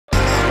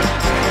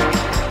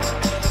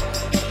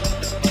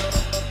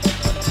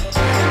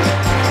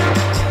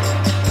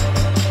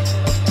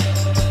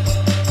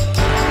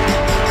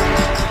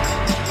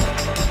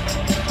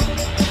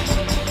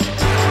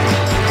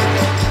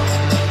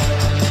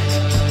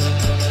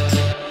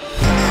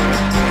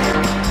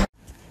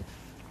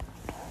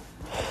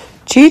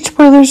GH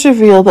spoilers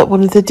reveal that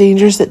one of the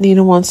dangers that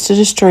Nina wants to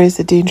destroy is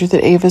the danger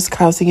that Ava is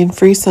causing and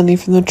free Sonnny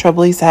from the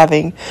trouble he's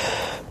having.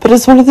 But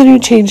as one of the new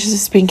changes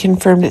is being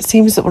confirmed, it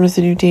seems that one of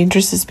the new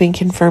dangers is being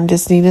confirmed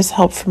as Nina's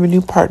help from a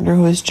new partner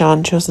who is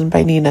John, chosen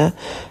by Nina.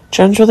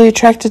 John's really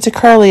attracted to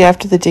Carly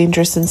after the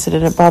dangerous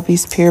incident at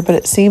Bobby's Pier, but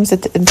it seems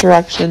that the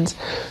interactions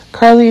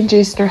Carly and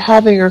Jason are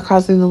having are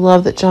causing the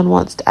love that John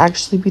wants to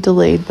actually be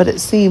delayed. But it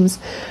seems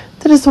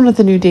that as one of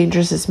the new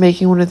dangers is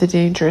making one of the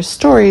dangerous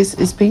stories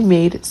is being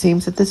made, it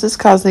seems that this is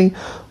causing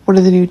one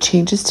of the new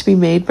changes to be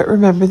made. But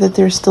remember that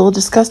there's still a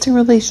disgusting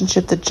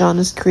relationship that John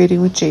is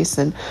creating with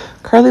Jason.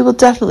 Carly will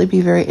definitely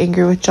be very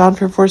angry with John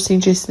for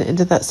forcing Jason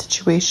into that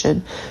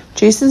situation.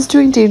 Jason's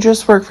doing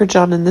dangerous work for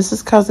John, and this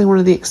is causing one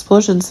of the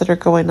explosions that are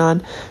going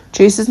on.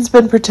 Jason's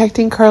been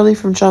protecting Carly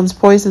from John's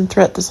poison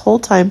threat this whole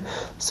time,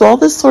 so all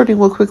this sorting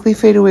will quickly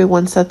fade away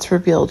once that's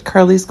revealed.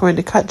 Carly's going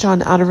to cut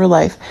John out of her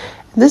life.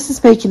 And this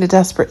is making a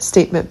desperate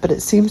statement, but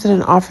it seems that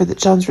an offer that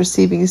John's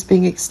receiving is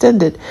being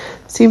extended. It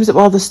seems that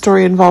while the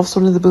story involves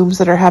one of the booms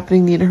that are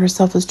happening, Nina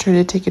herself is trying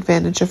to take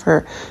advantage of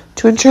her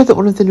to ensure that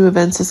one of the new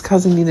events is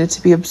causing Nina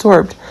to be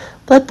absorbed.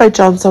 Led by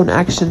John's own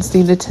actions,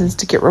 Nina tends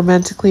to get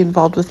romantically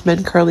involved with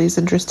men Carly is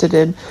interested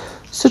in.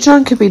 So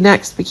John could be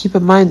next, but keep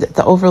in mind that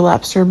the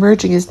overlaps are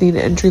emerging as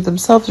Nina and Drew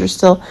themselves are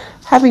still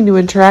having new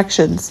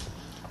interactions.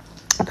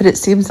 But it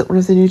seems that one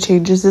of the new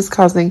changes is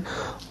causing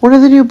one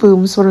of the new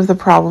booms. One of the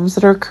problems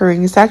that are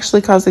occurring is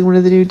actually causing one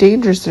of the new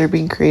dangers that are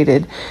being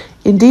created.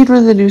 Indeed, one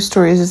of the new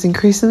stories is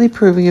increasingly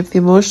proving if the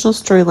emotional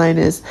storyline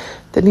is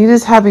that Nina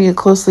is having it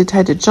closely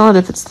tied to John.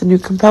 If it's the new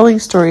compelling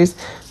stories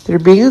that are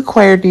being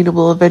acquired, Nina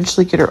will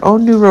eventually get her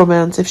own new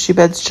romance if she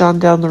beds John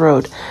down the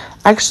road.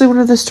 Actually, one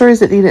of the stories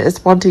that Nina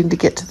is wanting to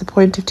get to the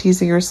point of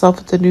teasing herself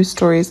with the new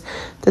stories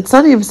that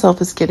Sonnny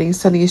himself is getting.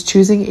 Sonnny is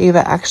choosing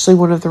Ava, actually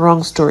one of the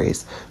wrong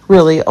stories.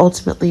 Really,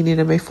 ultimately,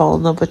 Nina may fall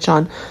in love with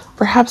John,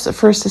 perhaps at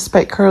first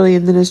despite Carly,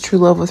 and then his true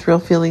love with real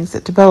feelings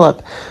that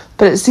develop.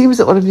 But it seems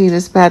that one of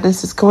Nina's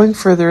madness is going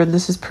further, and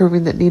this is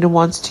proving that Nina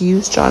wants to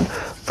use John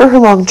for her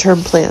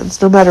long-term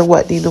plans. No matter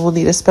what, Nina will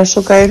need a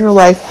special guy in her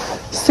life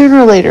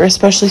sooner or later,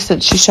 especially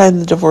since she signed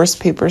the divorce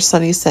papers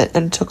Sonnny sent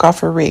and took off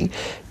her ring.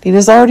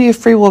 Nina's already a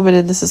free woman,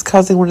 and this is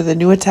causing one of the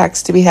new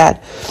attacks to be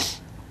had.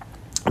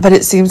 But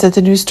it seems that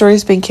the new story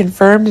is being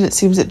confirmed, and it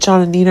seems that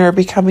John and Nina are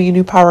becoming a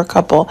new power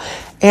couple,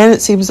 and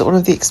it seems that one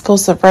of the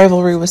explosive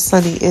rivalry with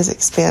Sonnny is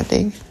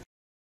expanding.